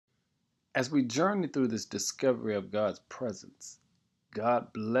As we journey through this discovery of God's presence,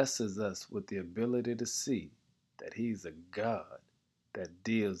 God blesses us with the ability to see that He's a God that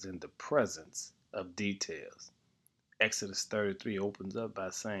deals in the presence of details. Exodus 33 opens up by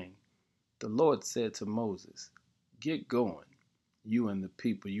saying, "The Lord said to Moses, 'Get going, you and the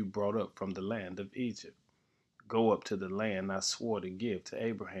people you brought up from the land of Egypt. Go up to the land I swore to give to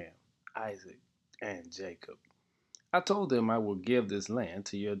Abraham, Isaac, and Jacob. I told them I will give this land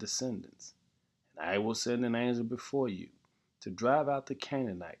to your descendants, and I will send an angel before you to drive out the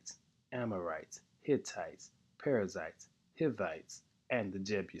Canaanites, Amorites, Hittites, Perizzites, Hivites, and the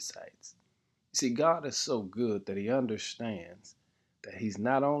Jebusites.'" You see, God is so good that He understands that He's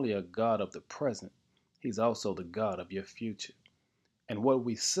not only a God of the present, He's also the God of your future. And what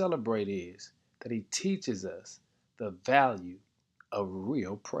we celebrate is that He teaches us the value of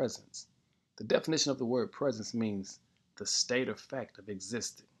real presence. The definition of the word presence means the state or fact of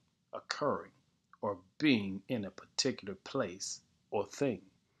existing, occurring, or being in a particular place or thing.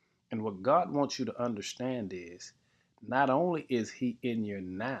 And what God wants you to understand is not only is He in your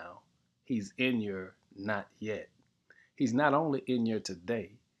now, He's in your not yet. He's not only in your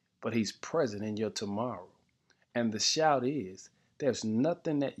today, but He's present in your tomorrow. And the shout is there's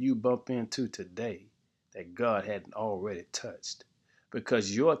nothing that you bump into today that God hadn't already touched,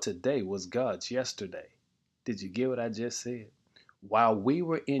 because your today was God's yesterday. Did you get what I just said? While we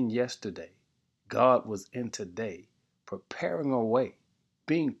were in yesterday, God was in today, preparing a way,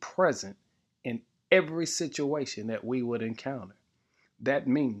 being present in every situation that we would encounter. That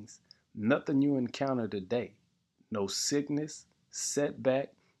means nothing you encounter today, no sickness,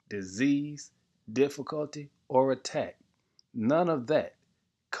 setback, disease, difficulty, or attack, none of that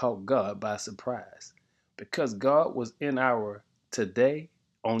caught God by surprise. Because God was in our today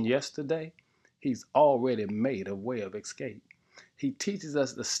on yesterday, He's already made a way of escape. He teaches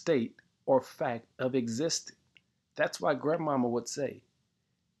us the state or fact of existing. That's why Grandmama would say,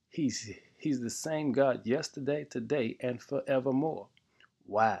 He's the same God yesterday, today, and forevermore.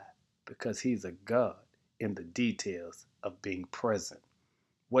 Why? Because He's a God in the details of being present.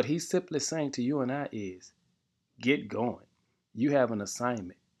 What He's simply saying to you and I is, get going. You have an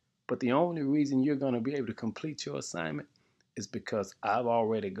assignment. But the only reason you're going to be able to complete your assignment is because I've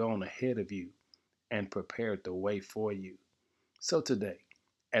already gone ahead of you and prepared the way for you. So today,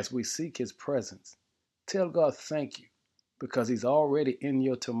 as we seek His presence, tell God thank you, because He's already in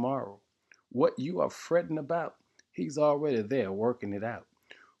your tomorrow. What you are fretting about, He's already there working it out.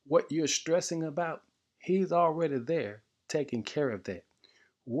 What you're stressing about, He's already there taking care of that.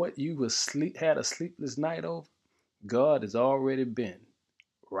 What you had a sleepless night over, God has already been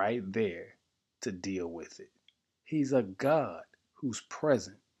right there to deal with it. He's a God who's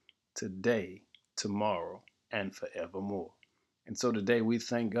present today, tomorrow, and forevermore. And so today we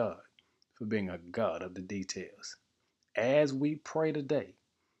thank God for being a God of the details. As we pray today,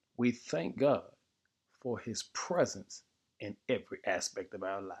 we thank God for His presence in every aspect of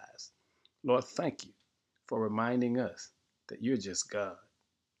our lives. Lord, thank you for reminding us that you're just God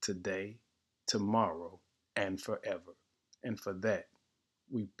today, tomorrow, and forever. And for that,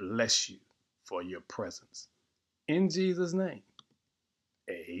 we bless you for your presence. In Jesus' name,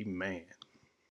 amen.